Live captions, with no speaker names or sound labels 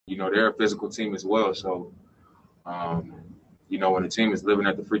you know, they're a physical team as well. So, you know, when a team is living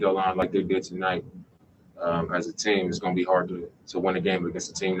at the free throw line like they did tonight, as a team, it's going to be hard to win a game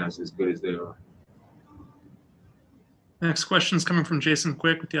against a team that's as good as they are. Next question is coming from Jason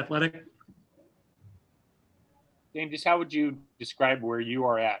Quick with The Athletic. Dame, just how would you describe where you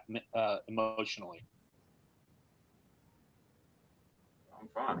are at emotionally? I'm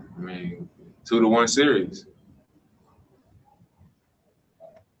fine. I mean, 2-1 series.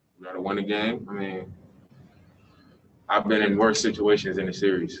 We got to win the game. I mean, I've been in worse situations in the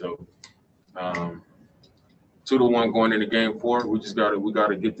series, so 2-1 going into game 4. We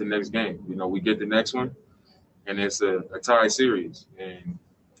gotta get the next game. You know, we get the next one, and it's a tie series, and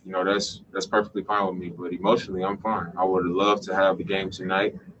you know that's perfectly fine with me. But emotionally, I'm fine. I would have loved to have the game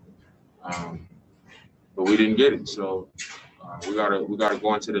tonight, but we didn't get it. So we gotta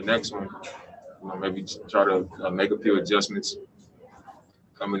go into the next one. You know, maybe try to make a few adjustments.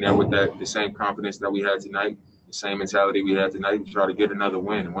 Coming in with the same confidence that we had tonight, the same mentality we had tonight. Try to get another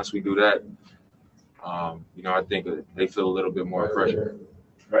win, and once we do that, you know, I think they feel a little bit more pressure.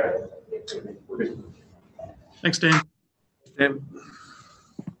 Thanks, Dame.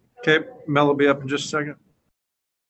 Okay, Mel will be up in just a second.